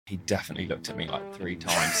He definitely looked at me like 3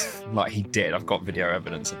 times. Like he did. I've got video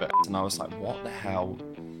evidence of it. And I was like, what the hell?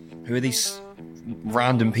 Who are these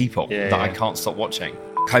random people that I can't stop watching?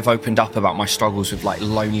 I've opened up about my struggles with like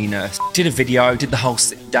loneliness. Did a video, did the whole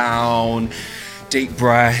sit down, deep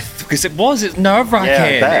breath, because it's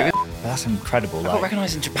nerve-wracking. Yeah, that's incredible. I got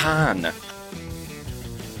recognised in Japan.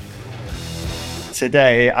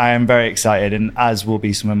 Today, I am very excited, and as will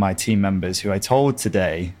be some of my team members who I told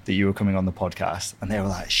today that you were coming on the podcast, and they were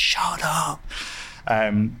like, shut up.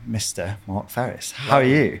 Mr. Mark Ferris, how are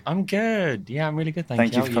you? I'm good. Yeah, I'm really good.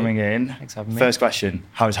 Thank you for coming in. Thanks for having me. First question,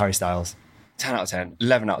 how is Harry Styles? 10 out of 10,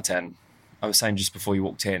 11 out of 10. I was saying just before you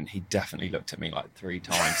walked in, he definitely looked at me like 3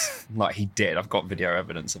 times. Like he did. I've got video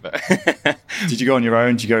evidence of it. Did you go on your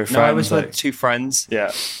own? Did you go with friends? No, I was with 2 friends.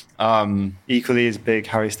 Yeah. Equally as big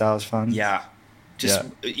Harry Styles fans? Yeah.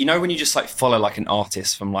 You know when you just like follow like an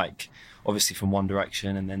artist from like, obviously from One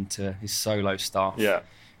Direction and then to his solo stuff. Yeah.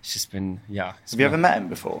 It's just been, Have you ever met him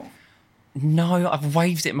before? No, I've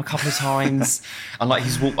waved at him a couple of times. And like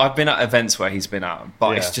I've been at events where he's been at,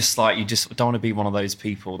 but it's just like, you just don't want to be one of those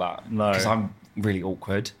people that, because I'm really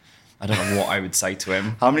awkward. I don't know what I would say to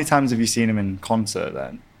him. How many times have you seen him in concert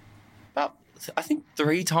then? About, I think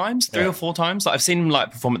 3 times, 3 or 4 times. Like I've seen him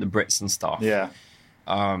like perform at the Brits and stuff. Yeah.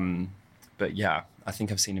 But yeah, I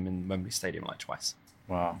think I've seen him in Wembley Stadium like twice.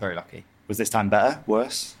 Wow. Very lucky. Was this time better?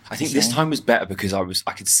 Worse? I think this time was better because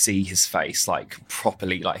I could see his face like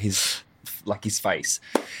properly, like his face,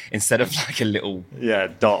 instead of like a little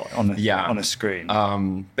dot on a screen.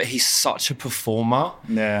 But he's such a performer.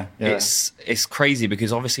 Yeah. It's crazy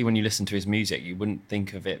because obviously when you listen to his music, you wouldn't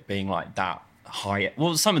think of it being like that high.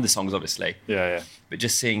 Well, some of the songs obviously. Yeah. But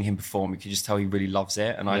just seeing him perform, you can just tell he really loves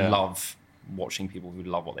it, and I love watching people who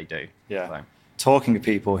love what they do. Yeah. So. Talking to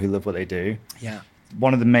people who love what they do. Yeah.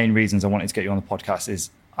 One of the main reasons I wanted to get you on the podcast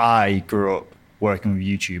is I grew up working with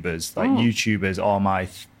YouTubers. Like YouTubers are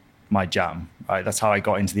my jam, right? That's how I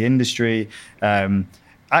got into the industry.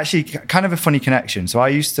 Actually, kind of a funny connection. So I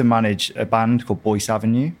used to manage a band called Boyce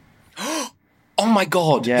Avenue. Oh my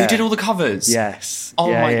God. Yeah. Who did all the covers? Yes.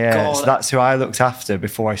 Oh my God. So that's who I looked after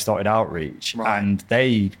before I started Outreach. Right. And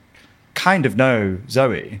they kind of know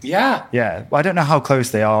Zoe. Yeah. Yeah. Well, I don't know how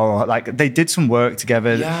close they are. Or like they did some work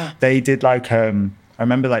together. Yeah. They did like, I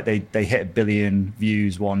remember like they hit 1 billion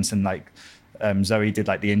views once, and like Zoe did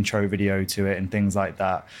like the intro video to it and things like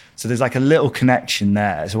that. So there's like a little connection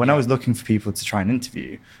there. So when I was looking for people to try and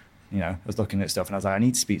interview, I was looking at stuff and I was like, I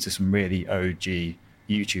need to speak to some really OG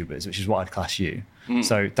YouTubers, which is what I'd class you.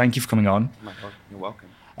 So thank you for coming on. Oh my God, you're welcome.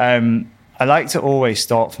 I like to always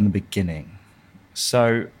start from the beginning.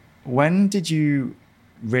 So when did you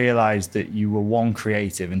realize that you were 1,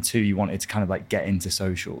 creative, and 2, you wanted to kind of like get into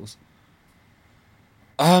socials?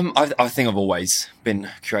 I think I've always been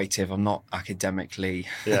creative. I'm not academically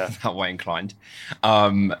that way inclined.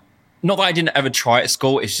 Not that I didn't ever try at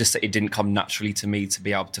school. It's just that it didn't come naturally to me to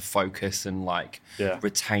be able to focus and like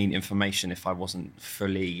retain information if I wasn't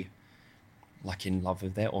fully like in love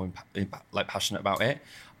with it or like passionate about it.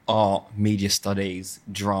 Art, media studies,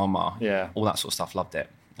 drama, all that sort of stuff. Loved it.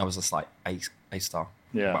 I was just like A star.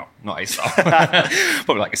 Yeah. Well, not A star.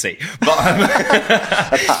 Probably like a C. But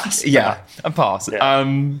a pass. Yeah, a pass. Yeah.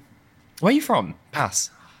 Where are you from? Pass.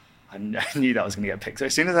 I knew that was going to get picked. So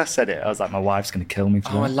as soon as I said it, I was like, my wife's going to kill me for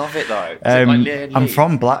that. I love it though. I'm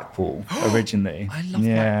from Blackpool originally. I love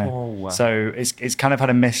Blackpool. So it's kind of had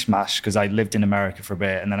a mishmash because I lived in America for a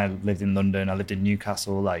bit, and then I lived in London. I lived in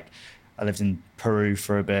Newcastle. Like I lived in Peru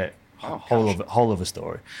for a bit. Whole of a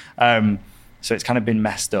story. So it's kind of been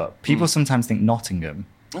messed up. People sometimes think Nottingham.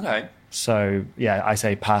 Okay. So yeah, I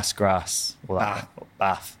say pass, grass, or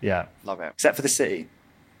Bath. Yeah. Love it. Except for the city.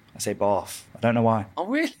 I say Bath. I don't know why. Oh,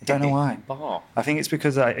 really? I don't know why. Bath. I think it's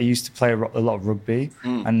because I used to play a lot of rugby.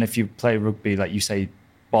 And if you play rugby, like you say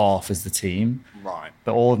Bath as the team. Right.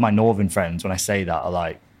 But all of my northern friends, when I say that, are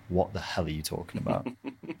like, what the hell are you talking about?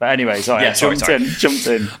 But anyway, sorry, jumped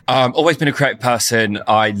in. Always been a creative person.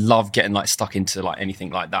 I love getting like stuck into like anything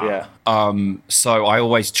like that. Yeah. So I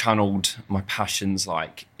always channeled my passions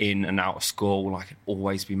like in and out of school. Like I'd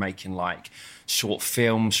always be making like short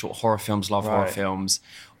horror films, horror films.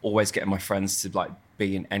 Always getting my friends to like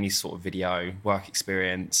be in any sort of video, work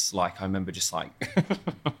experience. Like I remember just like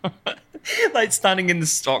like standing in the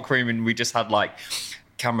stock room, and we just had like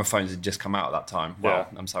camera phones had just come out at that time. Well,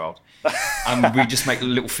 I'm so old. And we just make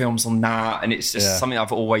little films on that, and it's just something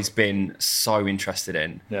I've always been so interested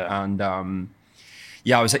in. Yeah. And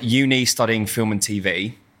I was at uni studying film and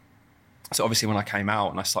TV. So obviously when I came out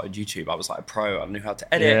and I started YouTube, I was like a pro. I knew how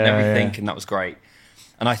to edit and everything, and that was great.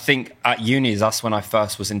 And I think at uni, that's when I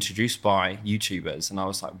first was introduced by YouTubers, and I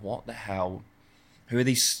was like, what the hell? who are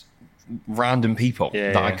these random people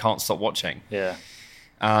that I can't stop watching? Yeah.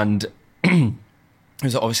 And it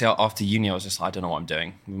was obviously after uni, I was just like, I don't know what I'm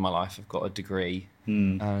doing with my life. I've got a degree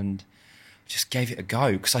and just gave it a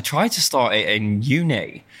go because I tried to start it in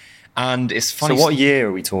uni. And it's funny. So what year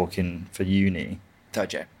are we talking for uni?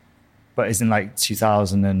 Third year. But it's in like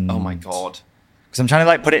 2000 and... Oh my God. Because I'm trying to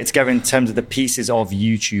like put it together in terms of the pieces of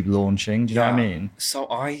YouTube launching. Do you know what I mean? So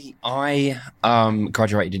I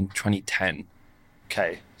graduated in 2010.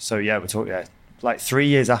 Okay. So yeah, we're talking like 3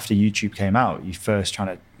 years after YouTube came out, you first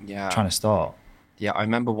trying to start. Yeah, I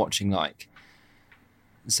remember watching like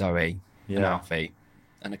Zoe and Alfie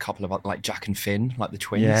and a couple of like Jack and Finn, like the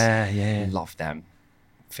twins. Yeah. Love them.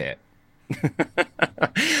 Fit.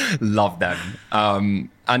 Love them.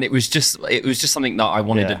 And it was just something that I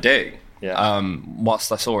wanted to do. Yeah.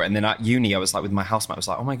 Whilst I saw it, and then at uni, I was like with my housemate. I was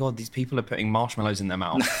like, "Oh my God, these people are putting marshmallows in their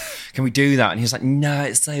mouth. Can we do that?" And he was like, "No,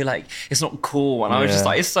 it's so like it's not cool." And I was just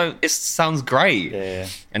like, "It sounds great." Yeah.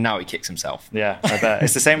 And now he kicks himself. Yeah, I bet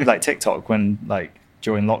it's the same with like TikTok when like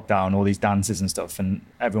during lockdown, all these dances and stuff, and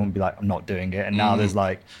everyone would be like, "I'm not doing it." And now there's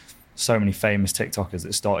like so many famous TikTokers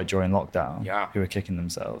that started during lockdown who are kicking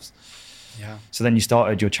themselves. Yeah. So then you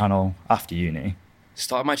started your channel after uni.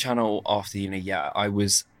 Started my channel after uni. Yeah, I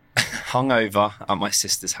was hungover at my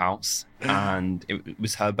sister's house, and it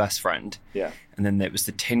was her best friend. Yeah. And then there was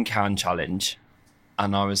the tin can challenge,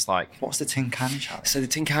 and I was like, "What's the tin can challenge?" So the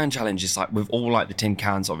tin can challenge is like with all like the tin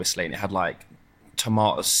cans, obviously, and it had like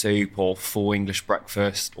tomato soup or full English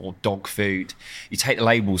breakfast or dog food. You take the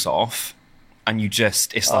labels off. And you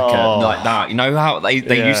just, it's like like that. You know how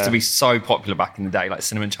they used to be so popular back in the day, like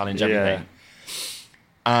cinnamon challenge, everything.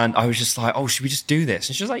 And I was just like, "Oh, should we just do this?"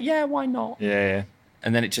 And she was like, "Yeah, why not?" Yeah.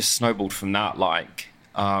 And then it just snowballed from that. Like,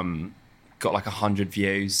 got like 100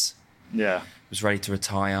 views. Yeah. Was ready to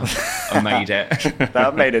retire. I made it.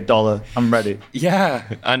 That made $1. I'm ready. Yeah.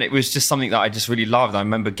 And it was just something that I just really loved. I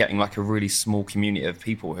remember getting like a really small community of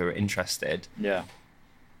people who were interested. Yeah.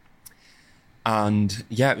 And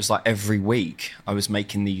yeah, it was like every week I was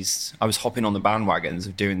making these, I was hopping on the bandwagons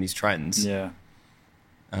of doing these trends. Yeah.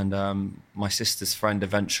 And my sister's friend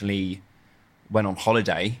eventually went on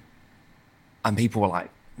holiday and people were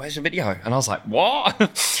like, "Where's your video?" And I was like, "What?"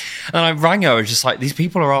 And I rang her, I was just like, "These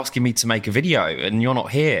people are asking me to make a video and you're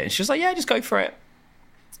not here." And she was like, "Yeah, just go for it."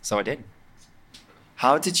 So I did.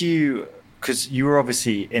 How did you, because you were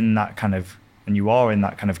obviously in that kind of, and you are in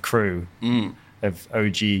that kind of crew of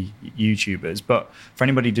OG YouTubers, but for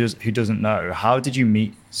anybody who doesn't know, how did you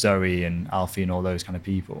meet Zoe and Alfie and all those kind of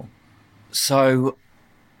people? So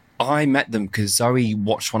I met them because Zoe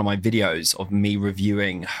watched one of my videos of me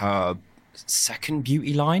reviewing her second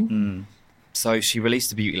beauty line. So she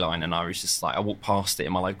released a beauty line and I was just like, I walked past it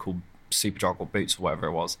in my local Superdrug or Boots or whatever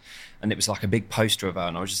it was, and it was like a big poster of her,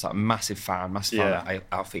 and I was just like a massive fan of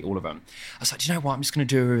Alfie, all of them. I was like, "Do you know what? I'm just going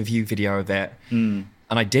to do a review video of it."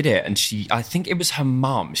 And I did it, and I think it was her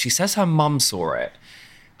mum. She says her mum saw it,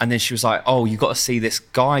 and then she was like, "Oh, you got to see this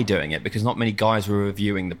guy doing it because not many guys were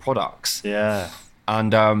reviewing the products." Yeah.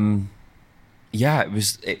 And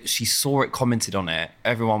she saw it, commented on it.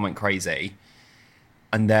 Everyone went crazy.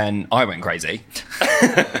 And then I went crazy.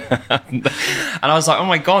 And I was like, "Oh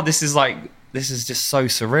my God, this is just so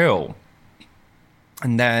surreal."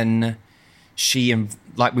 And then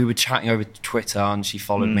we were chatting over Twitter and she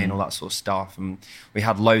followed me and all that sort of stuff. And we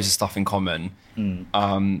had loads of stuff in common.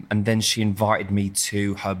 And then she invited me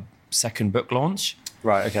to her second book launch.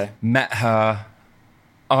 Right, okay. Met her.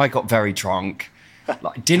 I got very drunk.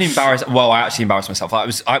 Like, didn't embarrass. Well, I actually embarrassed myself.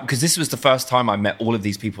 Because this was the first time I met all of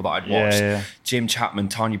these people that I'd watched. Yeah. Jim Chapman,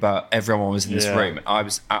 Tanya Burt, everyone was in this room. And I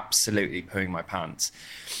was absolutely pooing my pants.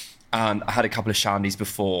 And I had a couple of shandies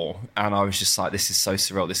before, and I was just like, "This is so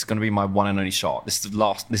surreal. This is going to be my one and only shot. This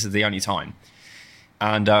is the only time."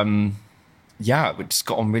 And we just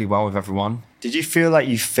got on really well with everyone. Did you feel like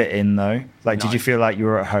you fit in though? Like, no. Did you feel like you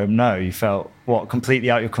were at home? No, you felt completely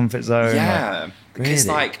out your comfort zone. Yeah. Because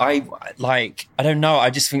I don't know. I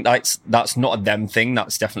just think that's not a them thing.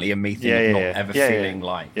 That's definitely a me thing. Not ever feeling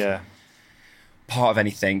part of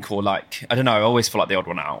anything, or like, I don't know. I always feel like the odd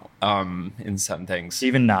one out in certain things.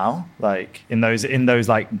 Even now, like in those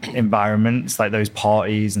like environments, like those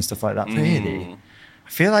parties and stuff like that. Really, I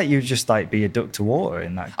feel like you'd just like be a duck to water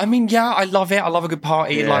in that. I mean, yeah, I love it. I love a good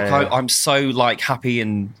party. I'm so like happy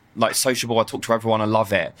and like sociable. I talk to everyone. I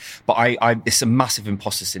love it. But it's a massive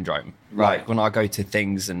imposter syndrome. Right. Like when I go to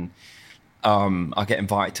things and I get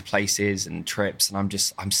invited to places and trips, and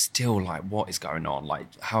I'm still like, what is going on?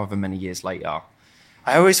 Like however many years later.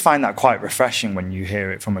 I always find that quite refreshing when you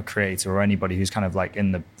hear it from a creator or anybody who's kind of like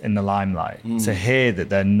in the limelight, to hear that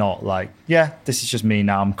they're not like, yeah, this is just me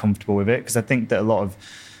now, I'm comfortable with it. Because I think that a lot of,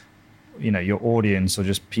 you know, your audience or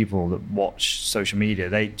just people that watch social media,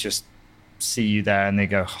 they just see you there and they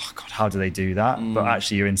go, oh God, how do they do that? But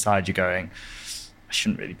actually you're inside, you're going, I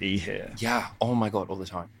shouldn't really be here. Yeah. Oh my God, all the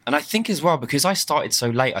time. And I think as well, because I started so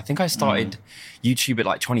late, I think I started YouTube at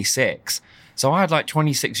like 26. So I had like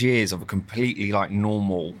 26 years of a completely like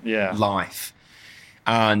normal life.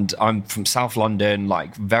 And I'm from South London,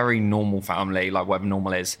 like very normal family, like whatever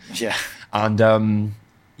normal is. Yeah. And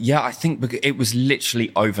yeah, I think because it was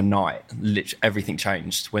literally overnight, everything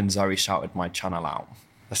changed when Zoe shouted my channel out.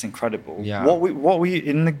 That's incredible. Yeah. What were you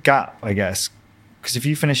in the gap, I guess? Because if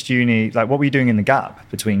you finished uni, like what were you doing in the gap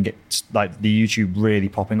between like the YouTube really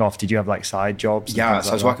popping off? Did you have like side jobs? Yeah,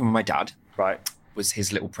 so I was working with my dad. Right. Was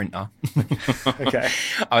his little printer. Okay.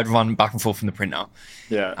 I'd run back and forth from the printer.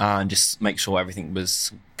 Yeah. And just make sure everything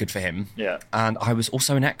was good for him. Yeah. And I was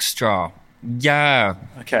also an extra. Yeah.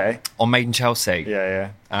 Okay. On Made in Chelsea. Yeah,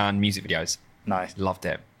 yeah. And music videos. Nice. Loved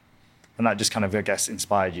it. And that just kind of, I guess,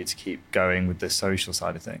 inspired you to keep going with the social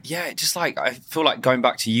side of things. Yeah, just like, I feel like going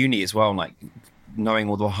back to uni as well, and like knowing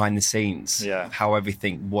all the behind the scenes, how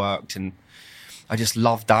everything worked. And I just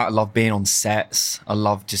loved that. I love being on sets. I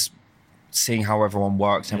love just seeing how everyone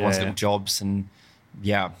works, everyone's little jobs. And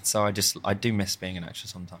yeah, so I do miss being an extra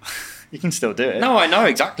sometimes. You can still do it. No, I know,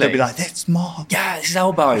 exactly. They'll be like, it's more. Yeah, it's his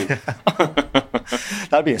elbow.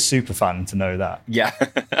 That'd be a super fan to know that. Yeah.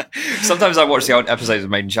 Sometimes I watch the old episodes of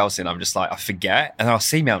Made in Chelsea and I'm just like, I forget. And I'll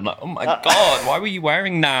see me, I'm like, oh my God, why were you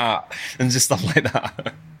wearing that? And just stuff like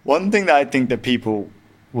that. One thing that I think that people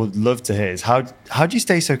would love to hear is how do you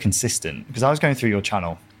stay so consistent? Because I was going through your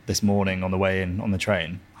channel this morning on the way in on the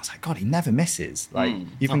train. I was like, God, he never misses. Like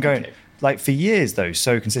you've been going like for years though,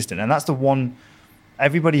 so consistent. And that's the one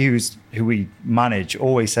everybody who we manage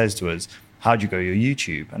always says to us, how do you grow your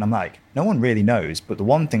YouTube? And I'm like, no one really knows. But the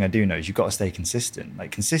one thing I do know is you've got to stay consistent. Like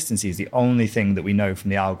consistency is the only thing that we know from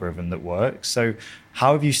the algorithm that works. So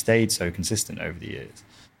how have you stayed so consistent over the years?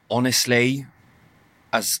 Honestly,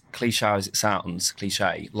 as cliche as it sounds,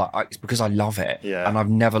 it's because I love it. Yeah. And I've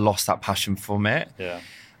never lost that passion from it. Yeah.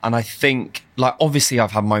 And I think, like, obviously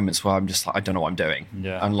I've had moments where I'm just like, I don't know what I'm doing.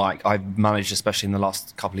 Yeah. And like, I've managed, especially in the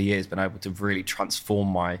last couple of years, been able to really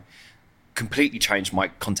completely change my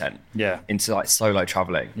content into like solo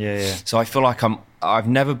traveling. Yeah. So I feel like I've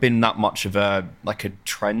never been that much of a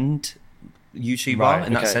trend YouTuber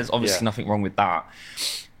in that sense. Obviously nothing wrong with that.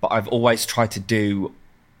 But I've always tried to do,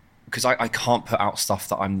 because I can't put out stuff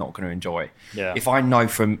that I'm not going to enjoy. Yeah. If I know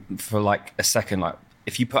for like a second, like,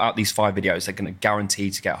 if you put out these 5 videos, they're going to guarantee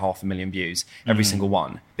to get 500,000 views, every single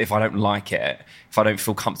one. But if I don't like it, if I don't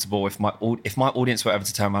feel comfortable, if my audience were ever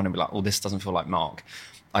to turn around and be like, oh, this doesn't feel like Mark,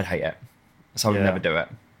 I'd hate it. So I would never do it.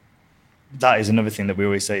 That is another thing that we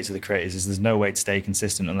always say to the creators is there's no way to stay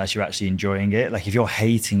consistent unless you're actually enjoying it. Like if you're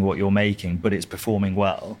hating what you're making, but it's performing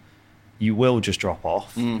well, you will just drop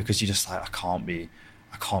off because you're just like, I can't be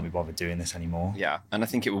bothered doing this anymore. Yeah. And I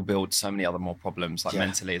think it will build so many other more problems, like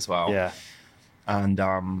mentally as well. Yeah. And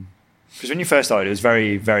because when you first started, it was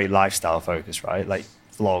very, very lifestyle focused, right? Like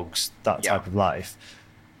vlogs, that type of life.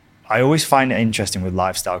 I always find it interesting with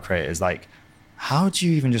lifestyle creators. Like, how do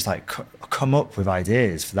you even just like come up with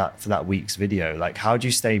ideas for that week's video? Like, how do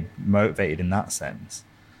you stay motivated in that sense?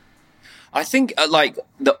 I think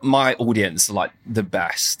my audience are like the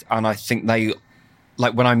best, and I think they.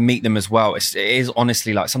 Like when I meet them as well, it is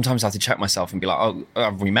honestly like sometimes I have to check myself and be like, oh,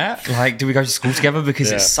 have we met? Like, do we go to school together?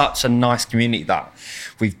 Because it's such a nice community that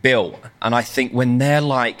we've built. And I think when they're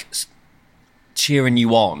like cheering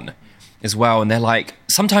you on as well, and they're like,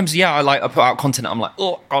 sometimes, I put out content, I'm like,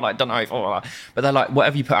 oh God, I don't know. But they're like,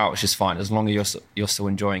 whatever you put out is just fine, as long as you're still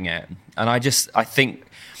enjoying it. And I think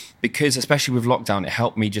because especially with lockdown, it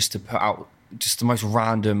helped me just to put out just the most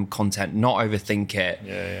random content, not overthink it.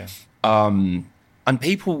 Yeah. And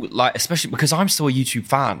people, like, especially because I'm still a YouTube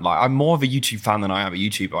fan, like I'm more of a YouTube fan than I am a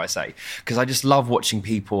YouTuber, I say, because I just love watching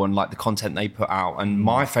people and like the content they put out. And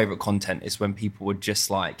my favorite content is when people would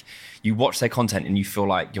just like, you watch their content and you feel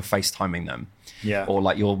like you're FaceTiming them, or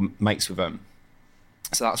like you're mates with them.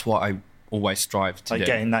 So that's what I always strive to do. Like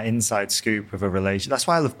getting that inside scoop of a relationship. That's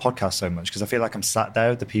why I love podcasts so much, because I feel like I'm sat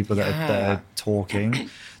there with the people that are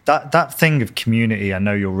talking. That thing of community, I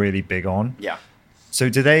know you're really big on. Yeah. So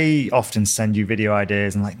do they often send you video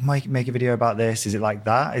ideas and like, make a video about this? Is it like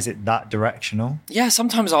that? Is it that directional? Yeah,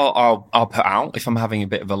 sometimes I'll put out if I'm having a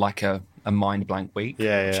bit of a mind blank week,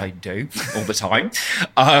 which I do all the time.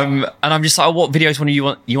 And I'm just like, what videos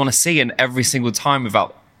you want to see? And every single time,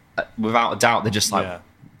 without a doubt, they're just like,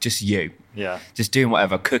 just you. Yeah. Just doing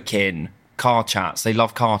whatever, cooking, car chats. They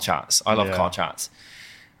love car chats. I love car chats.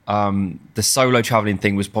 The solo traveling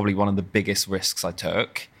thing was probably one of the biggest risks I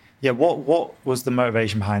took. Yeah. What was the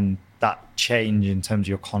motivation behind that change in terms of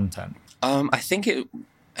your content? I think it,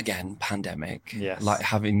 again, pandemic. Yes. Like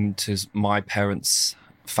having to, my parents'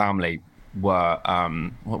 family were,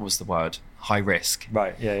 what was the word? High risk.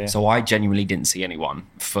 Right. Yeah. Yeah. So I genuinely didn't see anyone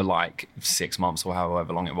for like 6 months or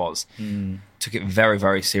however long it was. Took it very,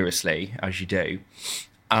 very seriously, as you do.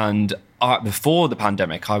 And before the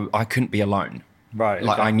pandemic, I couldn't be alone. Right.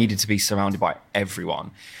 Like I needed to be surrounded by everyone.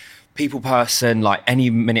 People person, like any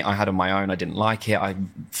minute I had on my own, I didn't like it. I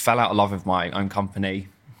fell out of love with my own company.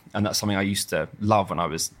 And that's something I used to love when I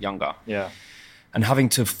was younger. Yeah. And having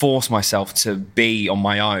to force myself to be on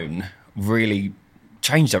my own really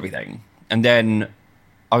changed everything. And then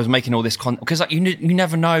I was making all this content because like, you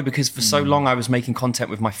never know, because for so long I was making content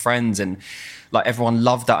with my friends and like everyone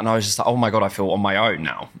loved that. And I was just like, oh my God, I feel on my own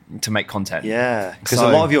now to make content. Yeah. Because a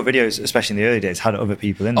lot of your videos, especially in the early days, had other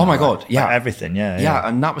people in them. Oh my God. Yeah. Like everything. Yeah. Yeah.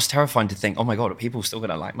 And that was terrifying to think, oh my God, are people still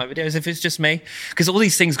going to like my videos if it's just me? Because all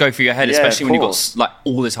these things go through your head, especially when you've got like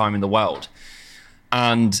all the time in the world.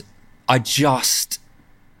 And I just...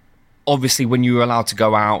 Obviously, when you were allowed to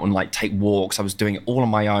go out and like take walks, I was doing it all on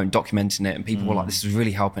my own, documenting it, and people were like, "This is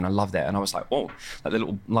really helping. I loved it." And I was like, "Oh, like the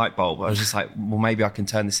little light bulb." I was just like, "Well, maybe I can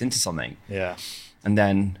turn this into something." Yeah. And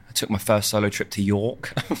then I took my first solo trip to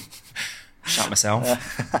York. Shot myself.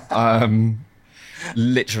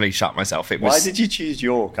 Literally shot myself. Why did you choose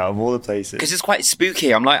York out of all the places? Because it's quite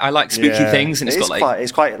spooky. I like spooky things, and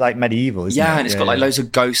it's quite like medieval, isn't it? And it's got like loads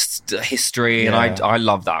of ghost history, and I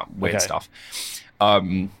love that weird stuff.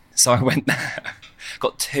 So I went there,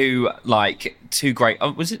 got two great,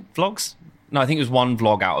 was it vlogs? No, I think it was one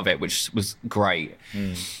vlog out of it, which was great.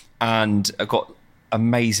 And I got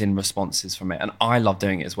amazing responses from it. And I love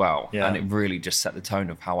doing it as well. Yeah. And it really just set the tone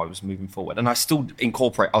of how I was moving forward. And I still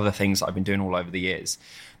incorporate other things that I've been doing all over the years.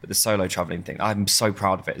 But the solo traveling thing, I'm so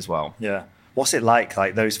proud of it as well. Yeah. What's it like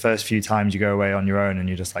those first few times you go away on your own and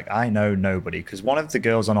you're just like, I know nobody? Because one of the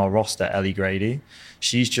girls on our roster, Ellie Grady,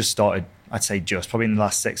 she's just started, I'd say probably in the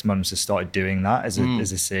last 6 months has started doing that as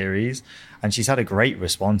a series. And she's had a great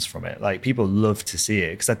response from it. Like people love to see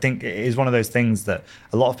it because I think it is one of those things that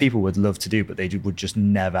a lot of people would love to do, but they would just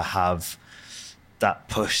never have that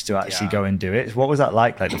push to actually go and do it. What was that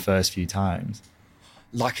like the first few times?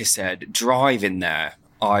 Like I said, driving there,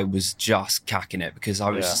 I was just cacking it because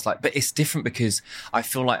I was just like, but it's different because I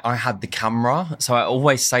feel like I had the camera. So I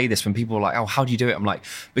always say this when people are like, oh, how do you do it? I'm like,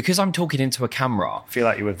 because I'm talking into a camera. I feel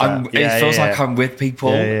like you're with them. It feels like I'm with people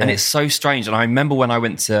and it's so strange. And I remember when I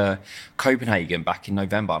went to Copenhagen back in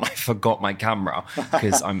November and I forgot my camera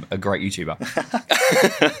because I'm a great YouTuber.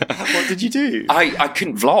 What did you do? I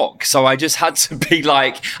couldn't vlog. So I just had to be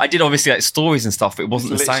like, I did obviously like stories and stuff, but it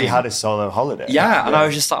wasn't the same. You had a solo holiday. Yeah. And I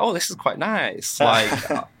was just like, oh, this is quite nice. Like,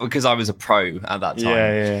 because I was a pro at that time.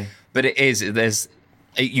 Yeah. But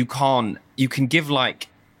you can give like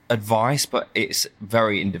advice, but it's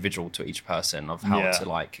very individual to each person of how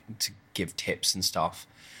to give tips and stuff.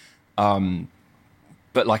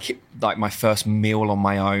 But like my first meal on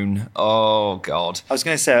my own, oh God. I was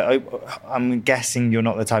going to say, I'm guessing you're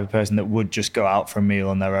not the type of person that would just go out for a meal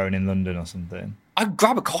on their own in London or something. I'd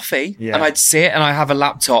grab a coffee and I'd sit and I have a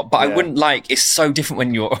laptop, but I wouldn't it's so different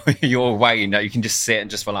when you're away, you can just sit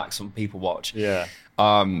and just relax and people watch. Yeah.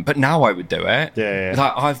 But now I would do it. Yeah.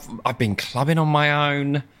 Like I've been clubbing on my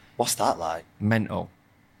own. What's that like? Mental.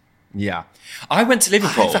 Yeah. I went to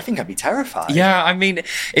Liverpool. I think I'd be terrified. Yeah, I mean,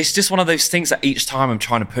 it's just one of those things that each time I'm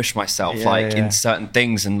trying to push myself in certain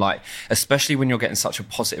things, and like especially when you're getting such a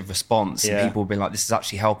positive response and people will be like, this is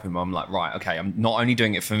actually helping me. I'm like, right, okay, I'm not only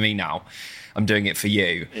doing it for me now, I'm doing it for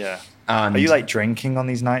you. Yeah. And are you like drinking on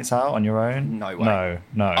these nights out on your own? No way.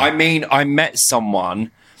 No. I mean, I met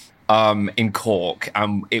someone in Cork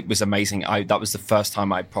and it was amazing. That was the first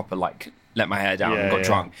time I proper like let my hair down and got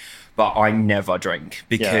drunk. But I never drink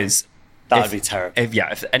because that would be terrible.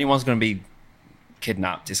 If anyone's going to be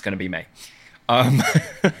kidnapped, it's going to be me.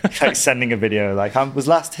 Like sending a video like I was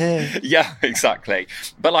last here. Yeah, exactly.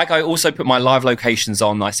 But like I also put my live locations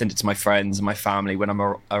on. I send it to my friends and my family when I'm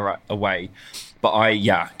away.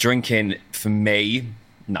 But drinking for me,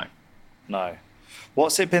 no.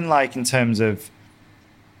 What's it been like in terms of,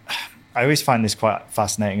 I always find this quite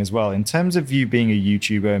fascinating as well, in terms of you being a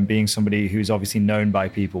YouTuber and being somebody who's obviously known by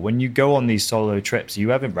people. When you go on these solo trips, are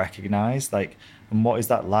you ever recognized? And what is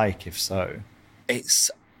that like, if so?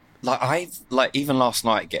 It's like even last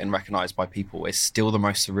night getting recognized by people is still the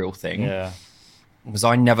most surreal thing. Yeah. was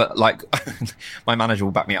I never, like, my manager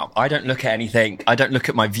will back me up. I don't look at anything. I don't look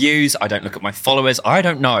at my views. I don't look at my followers. I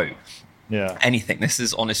don't know anything. This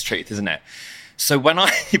is honest truth, isn't it? So when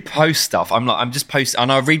I post stuff, I'm just posting,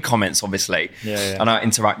 and I read comments, obviously, and I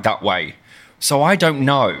interact that way. So I don't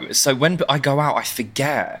know. So when I go out, I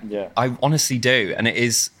forget. Yeah. I honestly do. And it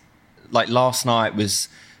is, like, last night was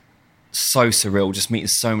so surreal, just meeting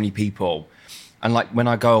so many people. And, like, when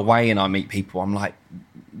I go away and I meet people, I'm like,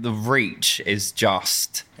 the reach is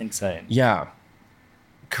just insane. Yeah.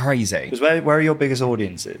 Crazy. Because where are your biggest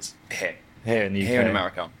audiences? Here in the UK. Here in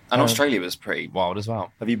America. And Australia was pretty wild as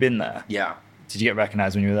well. Have you been there? Yeah. Did you get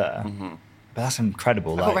recognised when you were there? Mm-hmm. But that's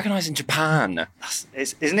incredible. I got recognised in Japan.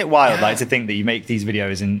 Isn't it wild, like, to think that you make these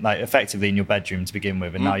videos in, like, effectively in your bedroom to begin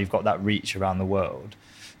with, and now you've got that reach around the world?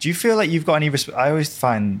 Do you feel like you've got any... I always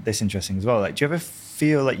find this interesting as well. Like, do you ever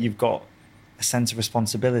feel like you've got a sense of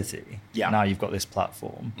responsibility? Yeah. Now you've got this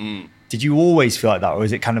platform. Did you always feel like that, or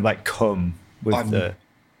is it kind of like come with the...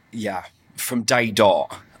 Yeah. From day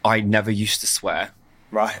dot, I never used to swear.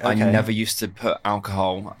 Right. Okay. I never used to put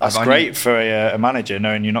alcohol. That's great for a manager,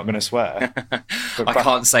 knowing you're not going to swear. I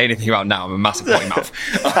can't say anything right now. I'm a massive potty mouth.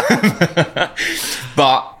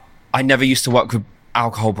 But I never used to work with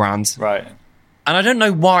alcohol brands. Right. And I don't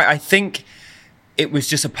know why. I think it was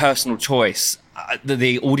just a personal choice.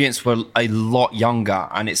 The audience were a lot younger,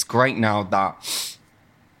 and it's great now that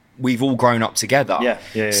we've all grown up together.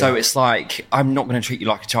 Yeah. So it's like, I'm not going to treat you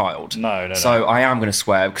like a child. No. So I am going to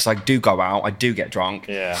swear, because I do go out, I do get drunk.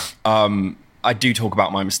 Yeah. I do talk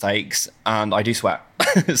about my mistakes, and I do swear.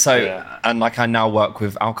 And like, I now work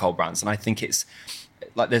with alcohol brands, and I think it's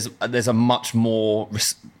like there's a much more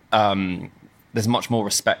there's much more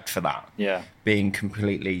respect for that. Yeah. Being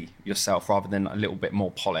completely yourself rather than a little bit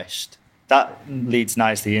more polished. That leads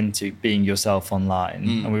nicely into being yourself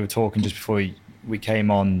online. And we were talking just before we came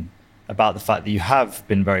on about the fact that you have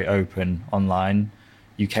been very open online.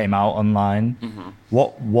 You came out online.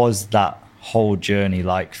 What was that whole journey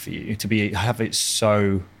like for you to have it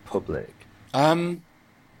so public? I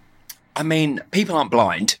mean, people aren't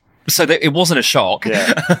blind, so it wasn't a shock.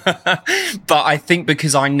 Yeah. But I think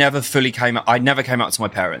because I never came out to my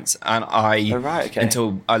parents, and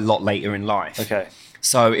until a lot later in life. Okay.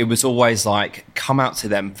 So it was always like, come out to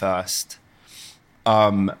them first.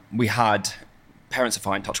 We had parents are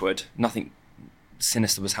fine, touch wood, nothing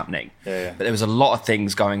sinister was happening. Yeah. But there was a lot of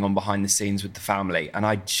things going on behind the scenes with the family, and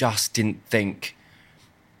I just didn't think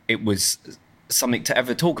it was something to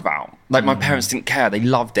ever talk about. Like, my parents didn't care. They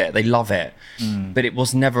loved it. They love it. But it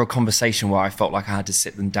was never a conversation where I felt like I had to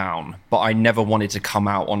sit them down. But I never wanted to come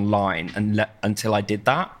out online until I did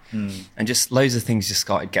that. And just loads of things just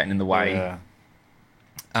started getting in the way. Yeah.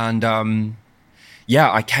 And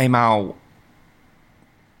I came out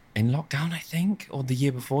in lockdown, I think, or the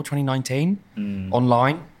year before, 2019,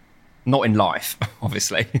 online. Not in life,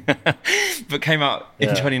 obviously, but came out in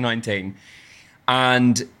 2019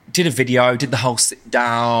 and did a video, did the whole sit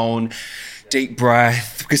down, deep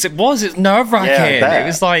breath, because it was nerve-wracking.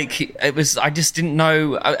 I just didn't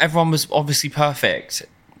know. Everyone was obviously perfect,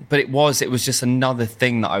 but it was just another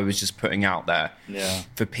thing that I was just putting out there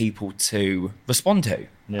for people to respond to.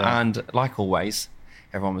 Yeah. And like always,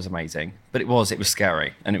 everyone was amazing, but it was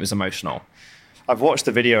scary and it was emotional. I've watched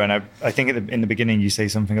the video, and I think in the beginning you say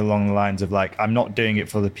something along the lines of like, I'm not doing it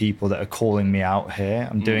for the people that are calling me out here.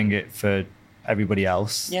 I'm doing it for everybody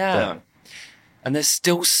else. Yeah. And there's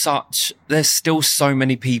still so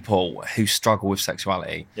many people who struggle with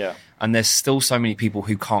sexuality. Yeah. And there's still so many people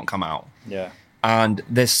who can't come out. Yeah. And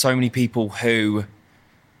there's so many people who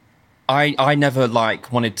I never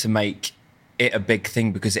wanted to make it a big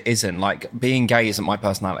thing, because it isn't. Like, being gay isn't my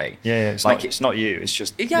personality. Yeah. It's not you. It's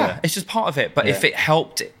just it's just part of it. But if it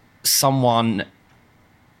helped someone,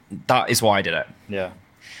 that is why I did it. Yeah.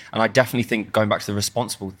 And I definitely think, going back to the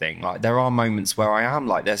responsible thing, like, there are moments where I am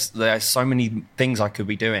like, there's so many things I could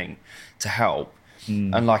be doing to help.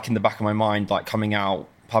 And like, in the back of my mind, like, coming out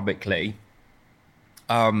publicly,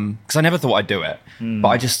 because I never thought I'd do it,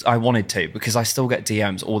 but I wanted to, because I still get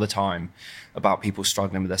DMs all the time about people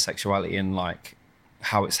struggling with their sexuality and like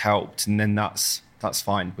how it's helped. And then that's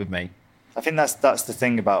fine with me. I think that's the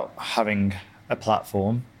thing about having a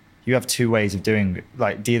platform. You have two ways of dealing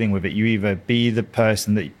with it. You either be the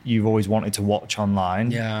person that you've always wanted to watch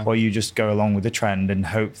online, or you just go along with the trend and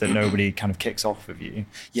hope that nobody kind of kicks off with you.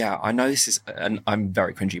 Yeah, I know I'm a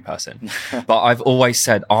very cringy person, but I've always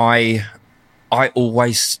said I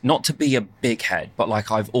always, not to be a big head, but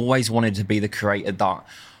like, I've always wanted to be the creator that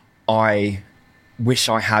I wish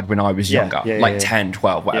I had when I was younger, 10,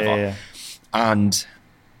 12, whatever. And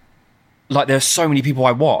like there's so many people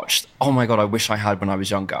I watched. Oh my God, I wish I had when I was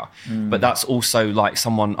younger. But that's also like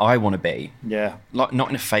someone I want to be. Yeah. Like not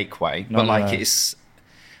in a fake way, but like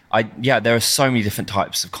there are so many different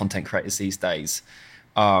types of content creators these days.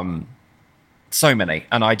 So many.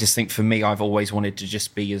 And I just think for me, I've always wanted to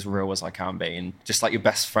just be as real as I can be, and just like your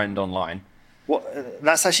best friend online. Well,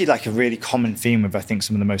 that's actually like a really common theme of, I think,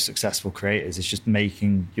 some of the most successful creators is just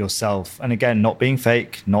making yourself, and again, not being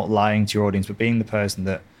fake, not lying to your audience, but being the person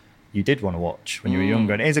that you did want to watch when you were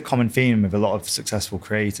younger. And it is a common theme of a lot of successful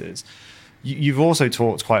creators. You've also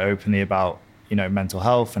talked quite openly about, you know, mental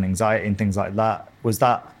health and anxiety and things like that. Was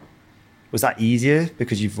that easier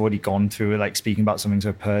because you've already gone through like speaking about something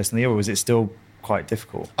so personally, or was it still quite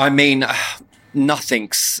difficult? I mean,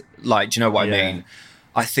 nothing's like, do you know what I mean?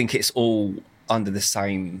 I think it's all under the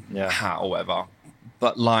same hat or whatever.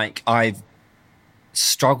 But like I've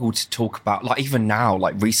struggled to talk about, like even now,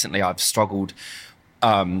 like recently I've struggled,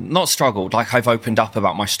 like I've opened up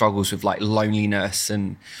about my struggles with like loneliness,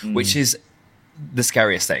 and which is the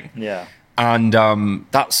scariest thing. Yeah. And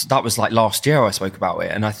that was like last year I spoke about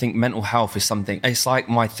it. And I think mental health is something, it's like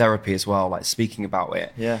my therapy as well, like speaking about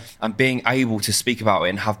it. Yeah. And being able to speak about it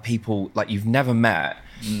and have people like you've never met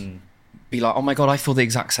be like, oh my God, I feel the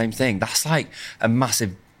exact same thing. That's like a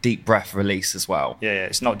massive deep breath release as well. Yeah,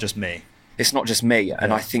 it's not just me. It's not just me.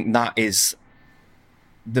 And I think that is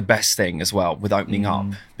the best thing as well with opening up,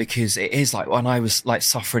 because it is like when I was like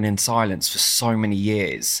suffering in silence for so many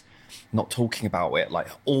years, not talking about it, like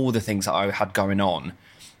all the things that I had going on,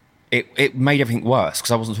 it made everything worse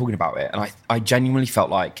because I wasn't talking about it. And I genuinely felt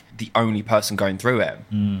like the only person going through it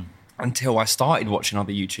until I started watching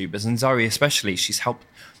other YouTubers, and Zoe especially. She's helped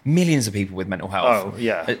millions of people with mental health. Oh,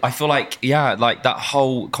 yeah. I feel like, like that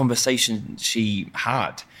whole conversation she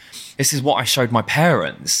had, this is what I showed my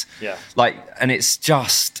parents. Yeah. Like, and it's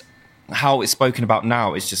just how it's spoken about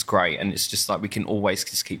now is just great. And it's just like, we can always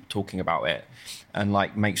just keep talking about it and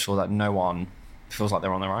like make sure that no one feels like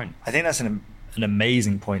they're on their own. I think that's an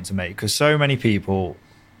amazing point to make, because so many people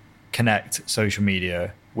connect social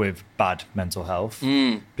media with bad mental health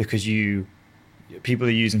because people are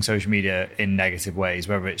using social media in negative ways,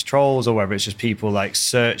 whether it's trolls or whether it's just people like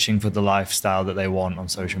searching for the lifestyle that they want on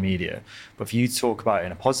social media. But for you to talk about it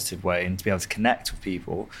in a positive way and to be able to connect with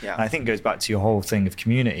people, and I think it goes back to your whole thing of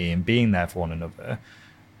community and being there for one another.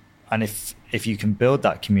 And if you can build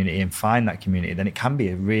that community and find that community, then it can be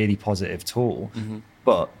a really positive tool.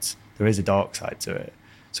 But there is a dark side to it.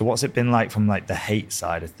 So what's it been like from like the hate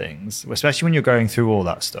side of things, especially when you're going through all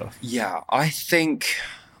that stuff? Yeah, I think,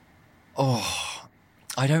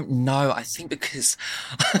 I don't know. I think because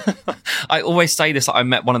I always say this, like I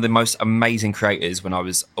met one of the most amazing creators when I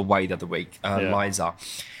was away the other week, Liza.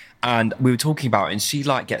 And we were talking about it, and she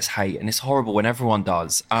like gets hate, and it's horrible when everyone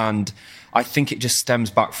does. And I think it just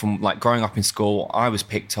stems back from like growing up in school. I was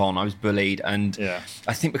picked on, I was bullied, and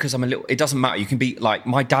I think because I'm it doesn't matter. You can be like,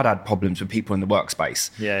 my dad had problems with people in the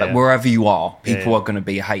workspace. Wherever you are, people are going to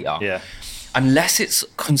be a hater. Unless it's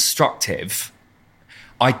constructive,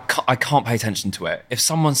 I can't pay attention to it. If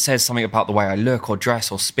someone says something about the way I look or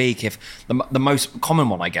dress or speak, if the most common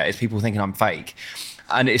one I get is people thinking I'm fake.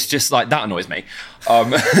 And it's just like, that annoys me.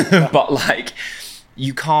 But like,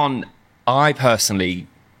 you can't, I personally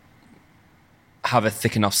have a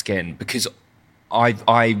thick enough skin because I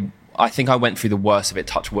think I went through the worst of it,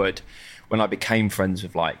 touch wood, when I became friends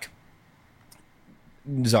with like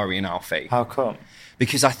Zoe and Alfie. How come?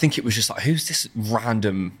 Because I think it was just like, who's this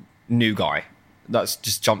random new guy that's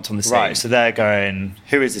just jumped on the scene? Right, so they're going,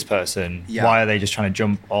 who is this person? Why are they just trying to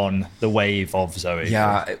jump on the wave of Zoe?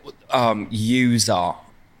 User,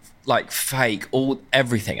 like fake,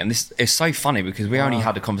 everything. And this is so funny because we only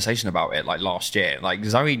had a conversation about it like last year. Like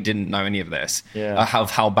Zoe didn't know any of this,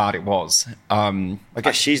 how bad it was. I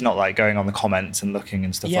guess she's not like going on the comments and looking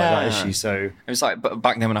and stuff like that, is she? So it was like, but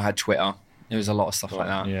back then when I had Twitter, there was a lot of stuff like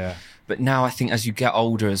that. But now I think as you get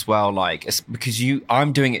older as well, like it's because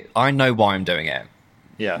I'm doing it, I know why I'm doing it.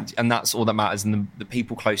 And that's all that matters. And the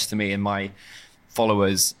people close to me and my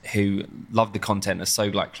followers who love the content are so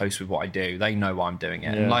like close with what I do, they know why I'm doing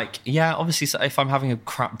it. And like, obviously, so if I'm having a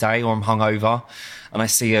crap day or I'm hungover and I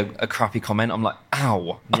see a crappy comment, I'm like,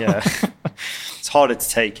 ow. It's harder to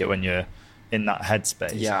take it when you're in that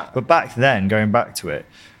headspace. But back then, going back to it,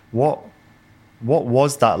 what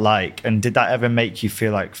was that like? And did that ever make you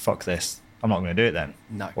feel like, fuck this, I'm not going to do it then?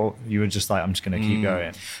 No. Or you were just like, I'm just going to keep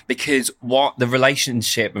going? Because what the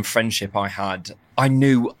relationship and friendship I had, I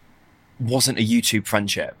knew wasn't a YouTube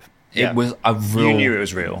friendship. It was a real... You knew it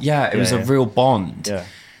was real. It was a real bond.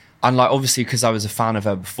 And like, obviously, because I was a fan of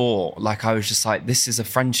her before, like I was just like, this is a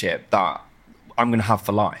friendship that I'm going to have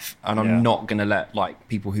for life. And I'm not going to let like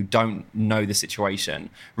people who don't know the situation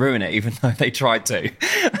ruin it, even though they tried to.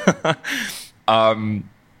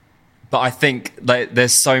 But I think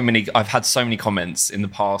there's so many, I've had so many comments in the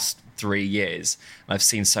past 3 years, and I've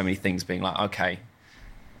seen so many things being like, okay,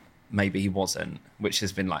 maybe he wasn't, which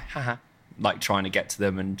has been like, haha, like trying to get to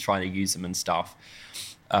them and trying to use them and stuff.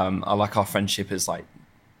 I like our friendship is like,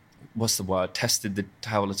 what's the word? Tested the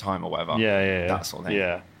tail of time or whatever. Yeah. That sort of thing.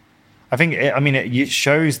 Yeah. I think, it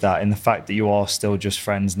shows that in the fact that you are still just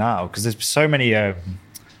friends now, because there's so many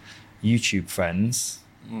YouTube friends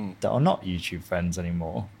that are not YouTube friends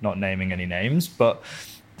anymore, not naming any names, but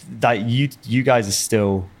that you guys are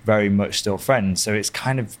still very much still friends. So it's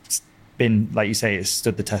kind of been, like you say, it's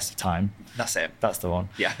stood the test of time. That's it. That's the one.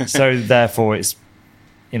 Yeah. So therefore it's,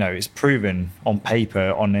 it's proven on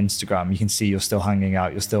paper, on Instagram, you can see you're still hanging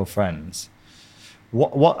out, you're still friends.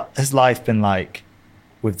 What has life been like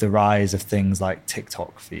with the rise of things like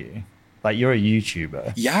TikTok for you? Like, you're a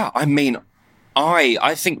YouTuber. Yeah, I mean,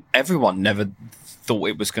 I think everyone never thought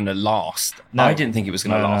it was going to last. No. I didn't think it was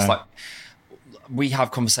going to last. No. Like, we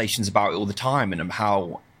have conversations about it all the time, and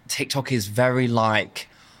how TikTok is very like,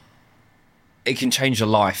 it can change your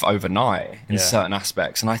life overnight in certain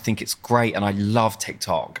aspects, and I think it's great, and I love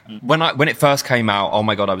TikTok. When it first came out, oh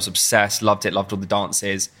my god, I was obsessed, loved it, loved all the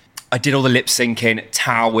dances. I did all the lip syncing,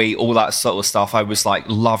 Towie, all that sort of stuff. I was like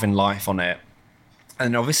loving life on it.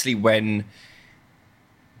 And obviously when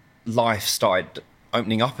life started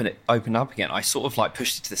opening up again, I sort of like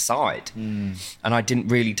pushed it to the side. And I didn't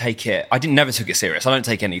really take it. Never took it serious. I don't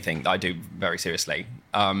take anything that I do very seriously.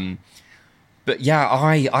 But yeah,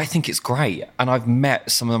 I think it's great. And I've met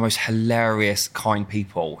some of the most hilarious, kind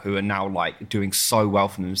people who are now like doing so well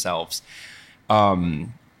for themselves.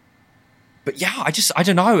 But yeah, I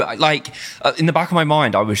don't know. Like in the back of my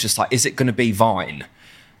mind, I was just like, is it going to be Vine?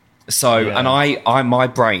 So, and my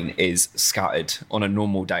brain is scattered on a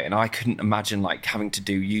normal day, and I couldn't imagine like having to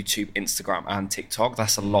do YouTube, Instagram, and TikTok.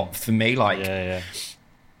 That's a lot for me. Like,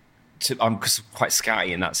 I'm quite scatty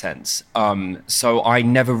in that sense. So I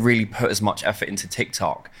never really put as much effort into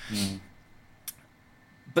TikTok.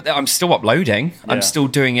 But I'm still uploading. I'm still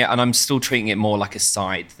doing it, and I'm still treating it more like a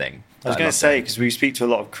side thing. I was going to say, because we speak to a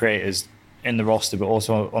lot of creators in the roster, but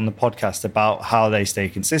also on the podcast, about how they stay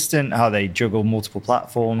consistent, how they juggle multiple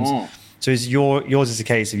platforms. So is yours is a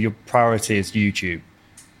case of your priority is YouTube,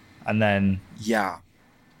 and then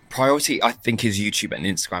priority I think is YouTube and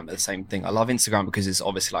Instagram are the same thing. I love Instagram because it's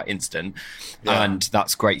obviously like instant, and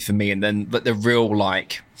that's great for me. And then but the real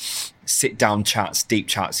like sit down chats, deep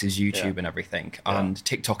chats is YouTube and everything. And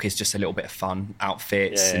TikTok is just a little bit of fun,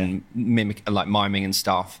 outfits and miming and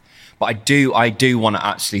stuff. But I do want to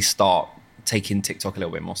actually start taking TikTok a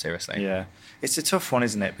little bit more seriously. Yeah. It's a tough one,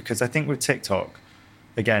 isn't it? Because I think with TikTok,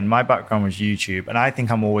 again, my background was YouTube, and I think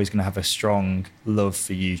I'm always going to have a strong love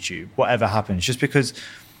for YouTube, whatever happens, just because,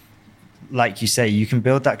 like you say, you can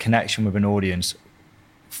build that connection with an audience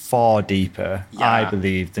far deeper, I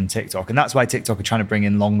believe, than TikTok. And that's why TikTok are trying to bring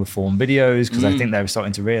in longer form videos, because I think they're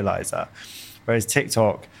starting to realize that. Whereas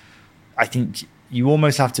TikTok, I think you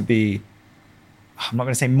almost have to be, I'm not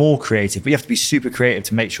going to say more creative, but you have to be super creative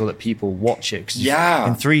to make sure that people watch it. 'Cause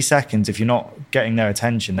in 3 seconds, if you're not getting their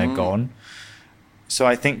attention, they're gone. So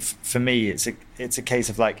I think for me, it's a case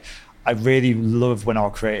of like, I really love when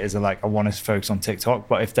our creators are like, I want to focus on TikTok,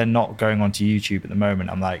 but if they're not going onto YouTube at the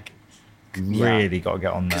moment, I'm like, really got to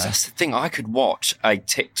get on there. Because that's the thing, I could watch a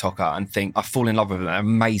TikToker and think, I fall in love with them, they're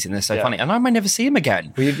amazing, they're so funny, and I might never see them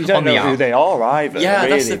again. Well, you don't know who they are either, really,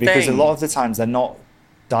 that's the because thing. a lot of the times they're not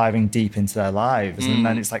diving deep into their lives, and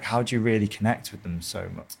then it's like, how do you really connect with them so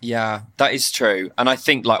much? Yeah, that is true. And I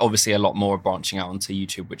think like obviously a lot more are branching out onto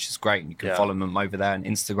YouTube, which is great. You can follow them over there on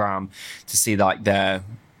Instagram to see like their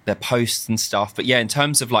posts and stuff. But yeah, in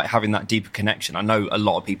terms of like having that deeper connection, I know a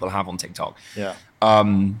lot of people have on TikTok.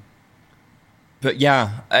 But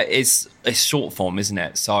yeah, it's short form, isn't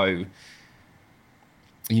it? So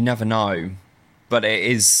you never know. But it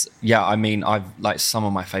is, I mean, I've like some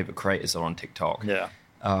of my favorite creators are on TikTok.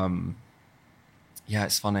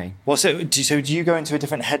 It's funny. Well, so do you go into a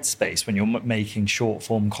different headspace when you're making short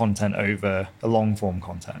form content over a long form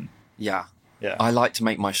content? Yeah. I like to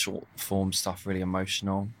make my short form stuff really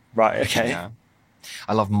emotional. Right. Okay. Yeah.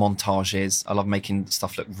 I love montages. I love making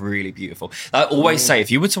stuff look really beautiful. I always say,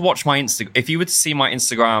 if you were to watch if you were to see my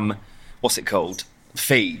Instagram, what's it called?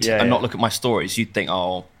 Feed, and not look at my stories, you'd think,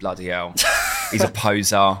 oh, bloody hell, he's a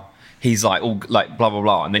poser. He's like all like blah blah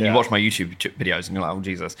blah, and then you watch my YouTube videos and you're like, oh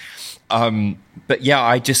Jesus. But yeah,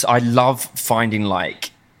 I love finding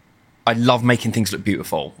like, I love making things look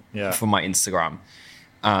beautiful for my Instagram,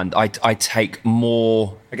 and I take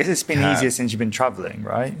more. I guess it's been easier since you've been traveling,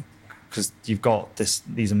 right? Because you've got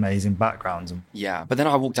these amazing backgrounds. Yeah, but then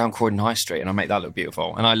I walk down Croydon High Street and I make that look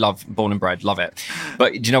beautiful. And I love, born and bred, love it.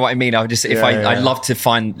 But do you know what I mean? I love to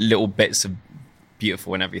find little bits of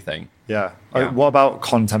beautiful in everything. Yeah. What about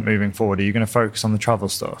content moving forward? Are you going to focus on the travel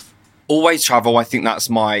stuff? Always travel. I think that's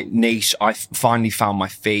my niche. I finally found my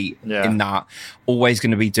feet in that. Always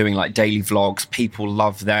going to be doing like daily vlogs. People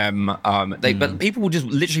love them. But people will just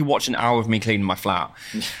literally watch an hour of me cleaning my flat.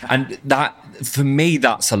 And that, for me,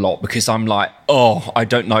 that's a lot, because I'm like, oh, I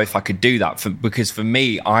don't know if I could do that. Because for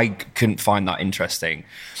me, I couldn't find that interesting.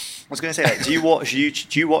 I was going to say, like, do you watch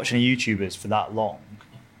any YouTubers for that long?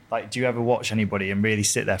 Like, do you ever watch anybody and really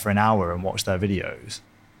sit there for an hour and watch their videos?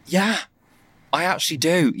 Yeah. I actually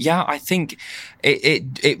do. Yeah, I think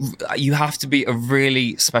you have to be a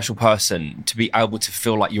really special person to be able to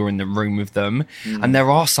feel like you're in the room with them. And there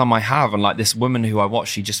are some I have, and like this woman who I watch,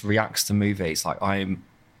 she just reacts to movies like I've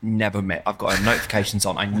got her notifications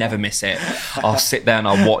on. I never miss it. I'll sit there and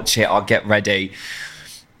I'll watch it. I'll get ready.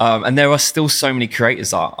 And there are still so many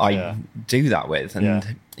creators that I do that with.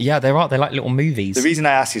 And they're like little movies. The reason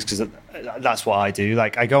I ask is because that's what I do.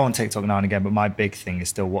 Like, I go on TikTok now and again, but my big thing is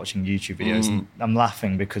still watching YouTube videos. And I'm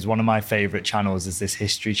laughing because one of my favorite channels is this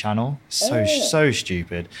history channel. So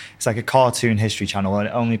stupid. It's like a cartoon history channel, and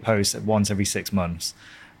it only posts once every 6 months.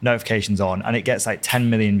 Notifications on, and it gets like 10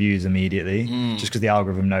 million views immediately, just because the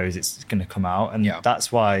algorithm knows it's going to come out. And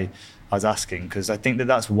that's why I was asking, because I think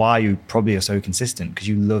that's why you probably are so consistent, because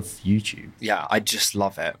you love YouTube. Yeah, I just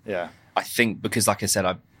love it. Yeah. I think because, like I said,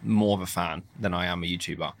 I'm more of a fan than I am a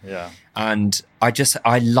YouTuber. Yeah. And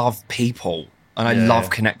I love people, and I love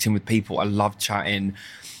connecting with people. I love chatting,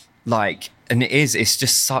 it's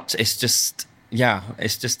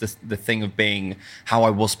just the thing of being how I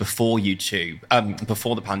was before YouTube,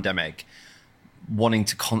 before the pandemic, wanting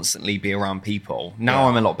to constantly be around people. Now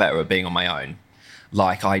I'm a lot better at being on my own.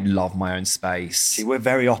 Like, I love my own space. See, we're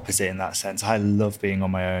very opposite in that sense. I love being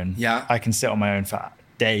on my own. Yeah. I can sit on my own for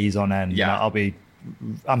days on end. Yeah.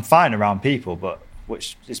 I'm fine around people,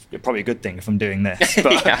 which is probably a good thing if I'm doing this.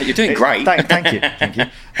 But yeah, you're doing great. Thank you.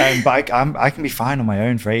 But I can be fine on my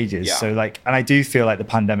own for ages. Yeah. So and I do feel like the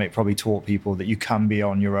pandemic probably taught people that you can be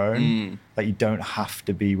on your own. Like, you don't have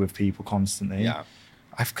to be with people constantly. Yeah.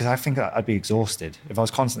 Because I think I'd be exhausted if I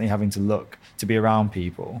was constantly having to be around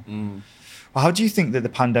people. Well, how do you think that the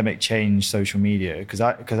pandemic changed social media? Because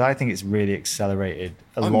I think it's really accelerated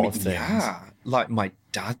a lot of things. Yeah, like my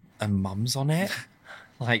dad and mum's on it.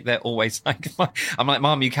 Like, they're always like, I'm like,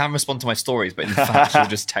 Mum, you can respond to my stories, but in fact, she'll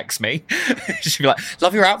just text me. She'll be like,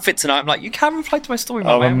 love your outfit tonight. I'm like, you can reply to my story,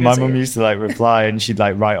 Mum. My mum used to reply, and she'd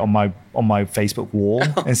write on my Facebook wall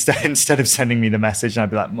instead of sending me the message, and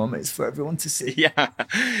I'd be like, Mum, it's for everyone to see. Yeah.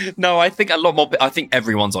 No, I think a lot more. I think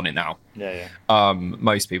everyone's on it now. Yeah.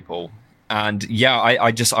 Most people. And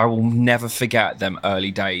I will never forget them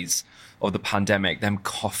early days of the pandemic, them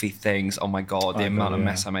coffee things. Oh my God, the amount of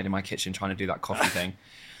mess I made in my kitchen trying to do that coffee thing.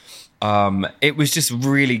 It was just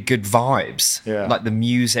really good vibes. Yeah. Like the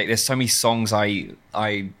music, there's so many songs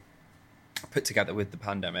I put together with the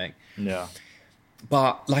pandemic. Yeah.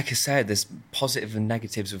 But like I said, there's positive and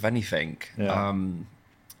negatives with anything. Yeah.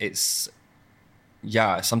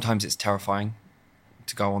 Sometimes it's terrifying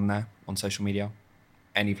to go on there, on social media,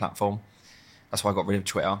 any platform. That's why I got rid of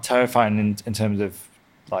Twitter. Terrifying in terms of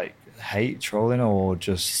like hate trolling, or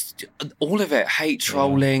just all of it. Hate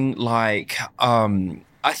trolling,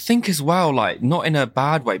 I think as well, like, not in a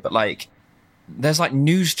bad way, but like there's like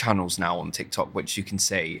news channels now on TikTok which you can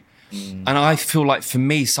see. And I feel like, for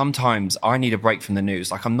me, sometimes I need a break from the news.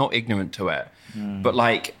 Like, I'm not ignorant to it, but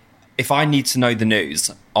like, if I need to know the news,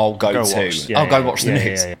 I'll go watch the news.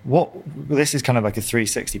 Yeah. This is kind of like a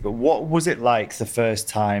 360, but what was it like the first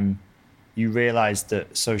time you realized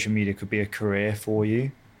that social media could be a career for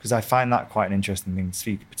you? Because I find that quite an interesting thing to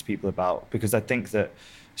speak to people about, because I think that,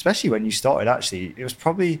 especially when you started, actually, it was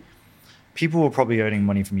probably, people were probably earning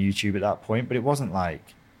money from YouTube at that point, but it wasn't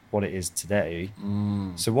like what it is today.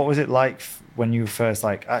 So what was it like when you were first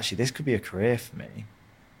like, actually, this could be a career for me?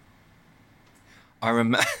 I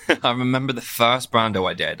remember the first brando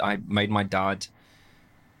I did. I made my dad,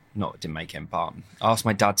 didn't make him, but I asked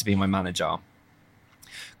my dad to be my manager.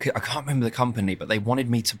 I can't remember the company, but they wanted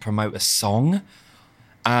me to promote a song,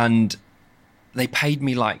 and they paid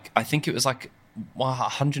me I think it was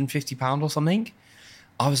 £150 or something.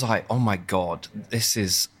 I was like, oh my God, this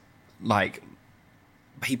is like,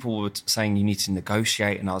 people were saying you need to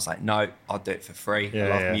negotiate, and I was like, no, I'll do it for free. I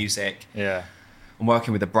love music. Yeah. I'm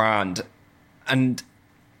working with a brand. And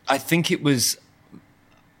I think it was,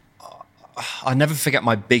 I never forget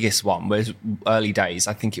my biggest one was early days.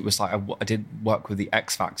 I think it was like I did work with the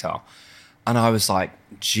X Factor, and I was like,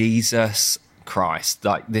 Jesus Christ,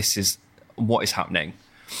 like this is what is happening.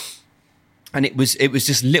 And it was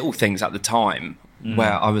just little things at the time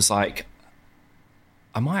where I was like,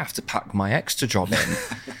 I might have to pack my extra job in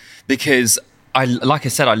because like I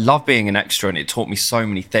said, I love being an extra, and it taught me so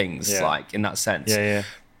many things, like in that sense. Yeah.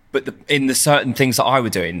 But in the certain things that I were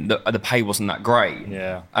doing, the pay wasn't that great.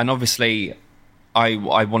 Yeah. And obviously, I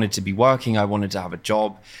wanted to be working. I wanted to have a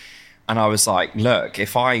job. And I was like, look,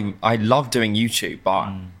 if I love doing YouTube,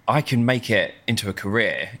 but I can make it into a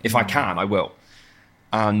career. If I can, I will.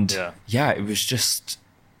 And it was just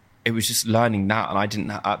learning that.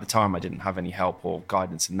 And at the time, I didn't have any help or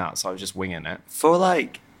guidance in that. So I was just winging it.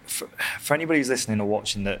 For anybody who's listening or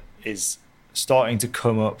watching that is starting to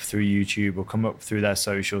come up through YouTube or come up through their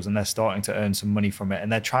socials, and they're starting to earn some money from it,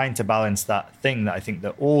 and they're trying to balance that thing that I think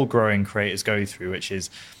that all growing creators go through, which is,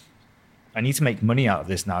 I need to make money out of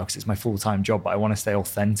this now because it's my full-time job, but I want to stay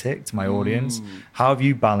authentic to my audience. How have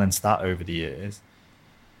you balanced that over the years?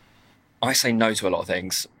 I say no to a lot of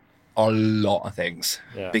things,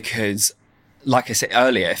 because like I said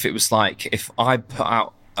earlier, if I put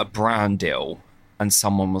out a brand deal and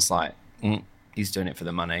someone was like, he's doing it for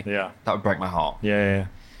the money. Yeah. That would break my heart. Yeah.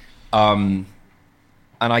 And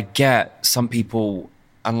I get some people,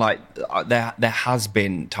 and like there has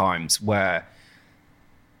been times where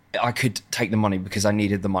I could take the money because I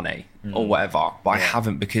needed the money or whatever, but I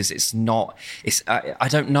haven't, because I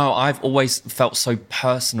don't know. I've always felt so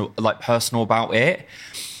personal about it.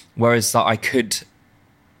 Whereas that I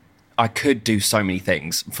could do so many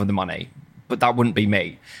things for the money, but that wouldn't be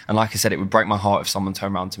me. And like I said, it would break my heart if someone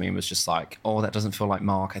turned around to me and was just like, oh, that doesn't feel like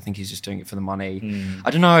Mark. I think he's just doing it for the money.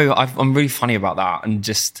 I don't know. I'm really funny about that. And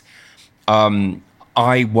just,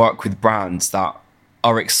 I work with brands that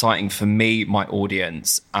are exciting for me, my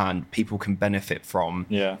audience, and people can benefit from.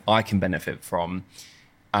 Yeah. I can benefit from.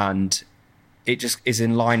 And it just is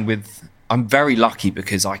in line with, I'm very lucky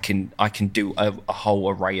because I can do a whole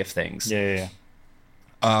array of things. Yeah.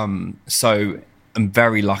 So I'm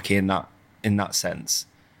very lucky in that sense.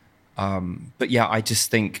 But yeah, I just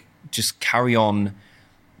think just carry on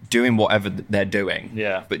doing whatever they're doing.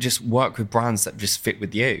 Yeah. But just work with brands that just fit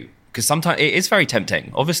with you. Because sometimes it is very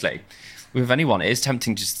tempting, obviously. With anyone, it is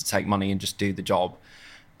tempting just to take money and just do the job.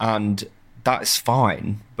 And that is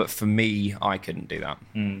fine. But for me, I couldn't do that.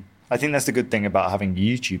 I think that's the good thing about having a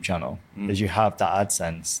YouTube channel is you have that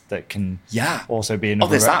AdSense that can also be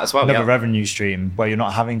another, revenue stream where you're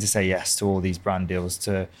not having to say yes to all these brand deals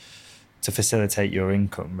to facilitate your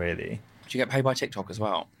income, really. Do you get paid by TikTok as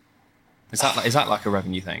well? Is that like a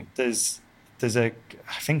revenue thing? There's I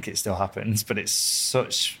think it still happens, but it's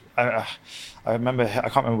such... I remember, I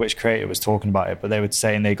can't remember which creator was talking about it, but they were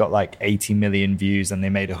saying they got like 80 million views and they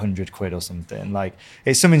made 100 quid or something. Like,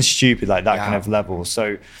 it's something stupid like that kind of level.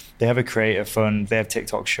 So they have a creator fund, they have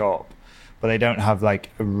TikTok shop, but they don't have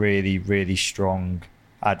like a really, really strong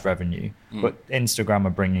ad revenue. But Instagram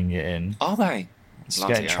are bringing it in. Are they? It's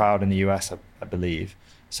getting trialed in the US, I believe.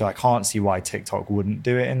 So I can't see why TikTok wouldn't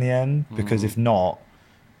do it in the end, because if not,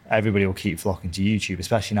 everybody will keep flocking to YouTube,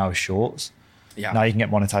 especially now with shorts. Yeah. Now you can get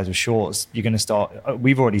monetized with shorts. You're going to start...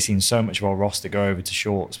 We've already seen so much of our roster go over to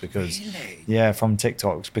shorts because... Really? Yeah, from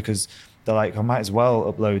TikToks, because they're like, I might as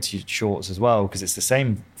well upload to shorts as well because it's the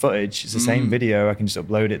same footage, it's the same video. I can just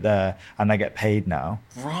upload it there and I get paid now.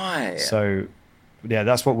 Right. So, yeah,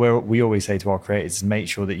 that's what we always say to our creators, is make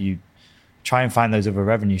sure that you try and find those other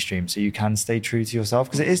revenue streams so you can stay true to yourself,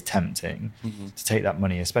 because it is tempting to take that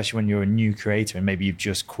money, especially when you're a new creator and maybe you've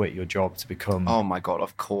just quit your job to become... Oh my God,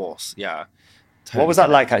 of course. Yeah. Totally. What was that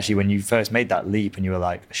like actually when you first made that leap and you were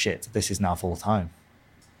like, shit, this is now full time?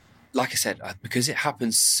 Like I said, because it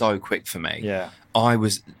happened so quick for me. Yeah.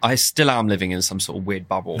 I still am living in some sort of weird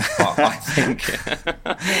bubble, but I think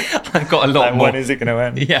I've got a lot more. When is it going to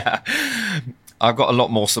end? Yeah. I've got a lot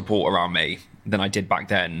more support around me than I did back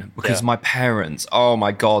then, because my parents, oh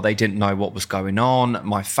my God, they didn't know what was going on.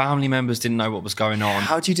 My family members didn't know what was going on.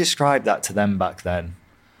 How do you describe that to them back then?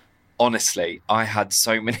 Honestly, I had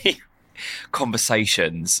so many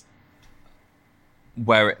conversations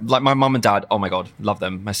where, like, my mum and dad, oh my God, love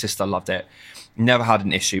them. My sister loved it. Never had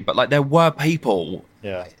an issue. But like, there were people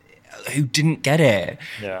who didn't get it.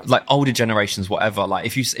 Yeah. Like older generations, whatever.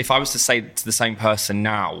 Like if I was to say to the same person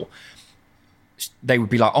now, they would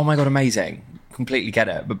be like, oh my God, amazing. Completely get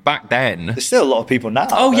it. But back then... There's still a lot of people now.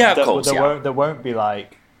 Oh yeah, of course. There won't be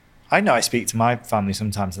like... I know I speak to my family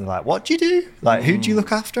sometimes and they're like, what do you do? Like, who do you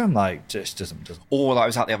look after? I'm like, just doesn't. Or I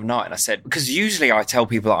was out the other night and I said, because usually I tell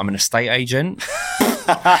people that I'm an estate agent.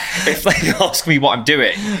 if they ask me what I'm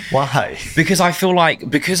doing. Why? Because I feel like,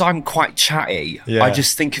 because I'm quite chatty, Yeah. I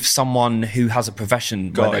just think of someone who has a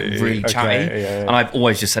profession where they're really chatty. Yeah. And I've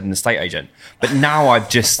always just said an estate agent. But now I've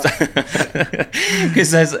just,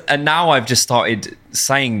 now I've just started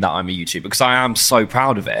saying that I'm a YouTuber because I am so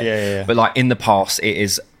proud of it. Yeah. But like in the past,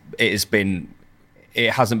 it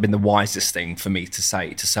hasn't been the wisest thing for me to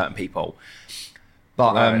say to certain people.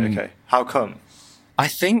 But Okay. How come? I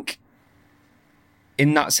think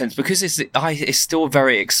in that sense, because it's still a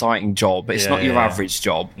very exciting job. It's not your average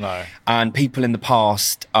job. No. And people in the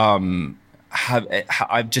past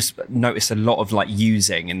I've just noticed a lot of like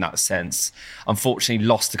using in that sense. Unfortunately,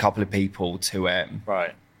 lost a couple of people to it.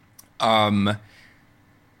 Right.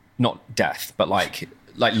 Not death, but like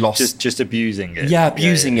lost. Just abusing it. Yeah,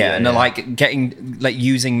 abusing it, and they're like getting like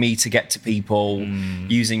using me to get to people,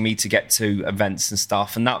 using me to get to events and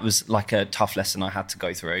stuff, and that was like a tough lesson I had to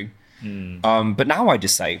go through. But now I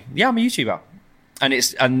just say, yeah, I'm a YouTuber,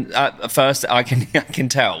 and at first I can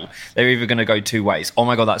tell they're either going to go two ways. Oh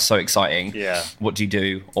my god, that's so exciting. Yeah. What do you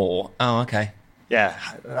do? Or oh, okay. Yeah,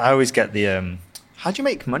 I always get the how do you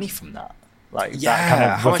make money from that? Like that kind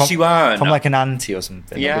of, how much you earn from like an auntie or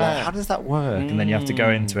something. Yeah, like, how does that work? And then you have to go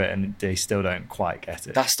into it, and they still don't quite get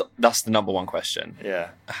it. That's the number one question. Yeah,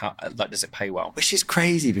 how, like, does it pay well? Which is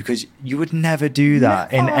crazy because you would never do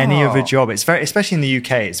that in any other job. It's very, especially in the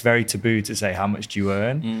UK, it's very taboo to say how much do you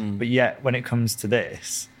earn. But yet, when it comes to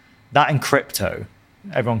this, that in crypto,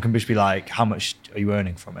 everyone can just be like, how much are you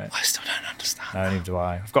earning from it? I still don't understand. No, neither do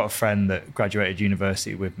I. I've got a friend that graduated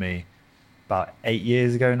university with me about 8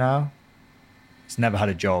 years ago now. He's never had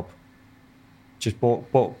a job. Just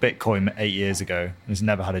bought Bitcoin 8 years ago and has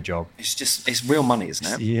never had a job. It's real money, isn't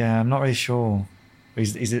it? Yeah, I'm not really sure.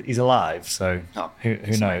 He's alive, so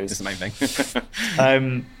who knows? It's the main thing.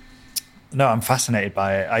 No, I'm fascinated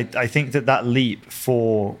by it. I think that leap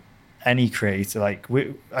for any creator, like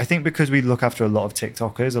I think because we look after a lot of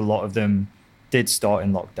TikTokers, a lot of them did start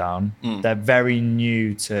in lockdown. They're very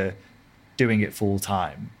new to doing it full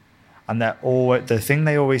time, and the thing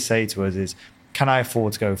they always say to us is, can I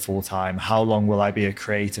afford to go full time? How long will I be a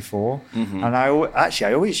creator for? And I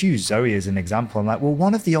always use Zoe as an example. I'm like, well,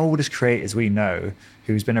 one of the oldest creators we know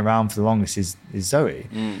who's been around for the longest is Zoe.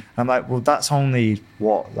 I'm like, well, that's only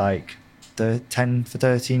what, like 10 for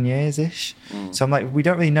 13 years ish. So I'm like, we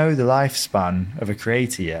don't really know the lifespan of a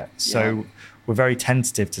creator yet. So we're very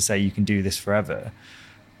tentative to say you can do this forever.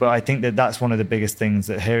 But I think that's one of the biggest things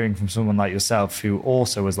that hearing from someone like yourself who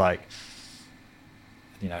also was like,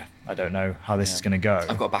 I don't know how this is going to go.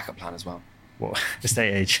 I've got a backup plan as well. What?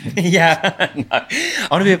 Estate agent? Yeah. No. I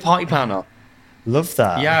want to be a party planner. Love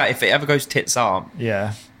that. Yeah, if it ever goes tits up.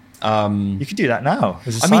 Yeah. You could do that now.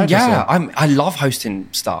 I love hosting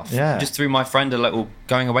stuff. Yeah. Just through my friend, a little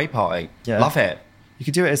going away party. Yeah. Love it. You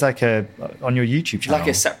could do it as like on your YouTube channel. Like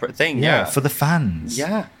a separate thing, yeah. For the fans.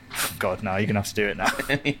 Yeah. God, no, you're going to have to do it now.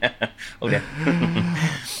 Yeah. Oh, yeah.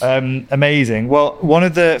 Amazing. Well, one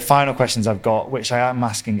of the final questions I've got, which I am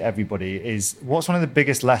asking everybody, is what's one of the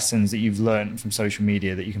biggest lessons that you've learned from social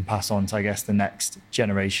media that you can pass on to, I guess, the next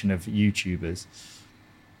generation of YouTubers?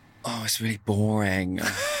 Oh, it's really boring.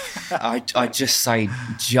 I just say,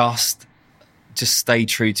 just stay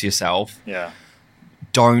true to yourself. Yeah.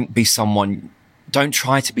 Don't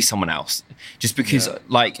try to be someone else. Just because,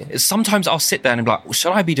 like, sometimes I'll sit there and be like, well,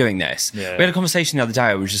 should I be doing this? Yeah. We had a conversation the other day.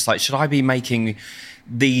 I was just like, should I be making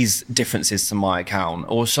these differences to my account?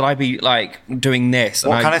 Or should I be, like, doing this?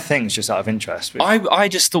 What kind of things, just out of interest? I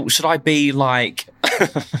just thought, should I be, like...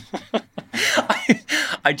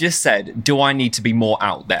 I just said, do I need to be more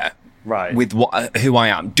out there? Right. With who I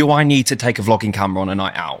am? Do I need to take a vlogging camera on a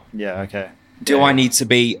night out? Yeah, okay. Do I need to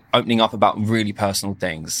be opening up about really personal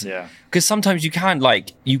things? Yeah. Because sometimes you can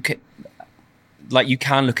look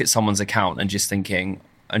at someone's account and just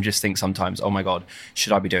think sometimes, oh my God,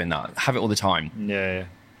 should I be doing that? Have it all the time. Yeah.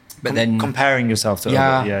 But then comparing yourself to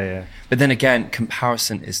others. Yeah. But then again,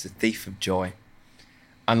 comparison is the thief of joy.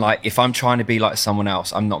 And like, if I'm trying to be like someone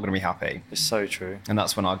else, I'm not going to be happy. It's so true. And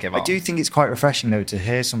that's when I'll give up. I do think it's quite refreshing though to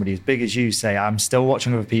hear somebody as big as you say, I'm still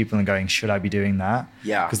watching other people and going, should I be doing that?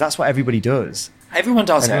 Yeah. Because that's what everybody does. Everyone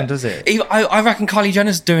does it. I reckon Kylie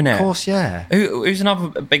Jenner's doing it. Of course, yeah. Who's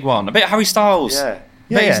another big one? A bit Harry Styles. Yeah.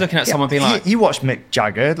 He's looking at someone being like... He watched Mick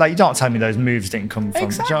Jagger. Like, you don't tell me those moves didn't come from...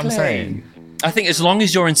 Exactly. Do you know what I'm saying? I think as long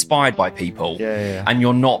as you're inspired by people and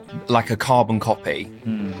you're not like a carbon copy,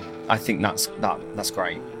 I think that's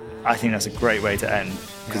great. I think that's a great way to end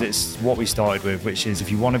because it's what we started with, which is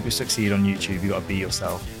if you want to succeed on YouTube, you've got to be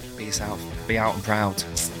yourself. Be yourself. Be out and proud.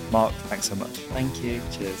 Mark, thanks so much. Thank you.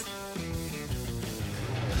 Cheers.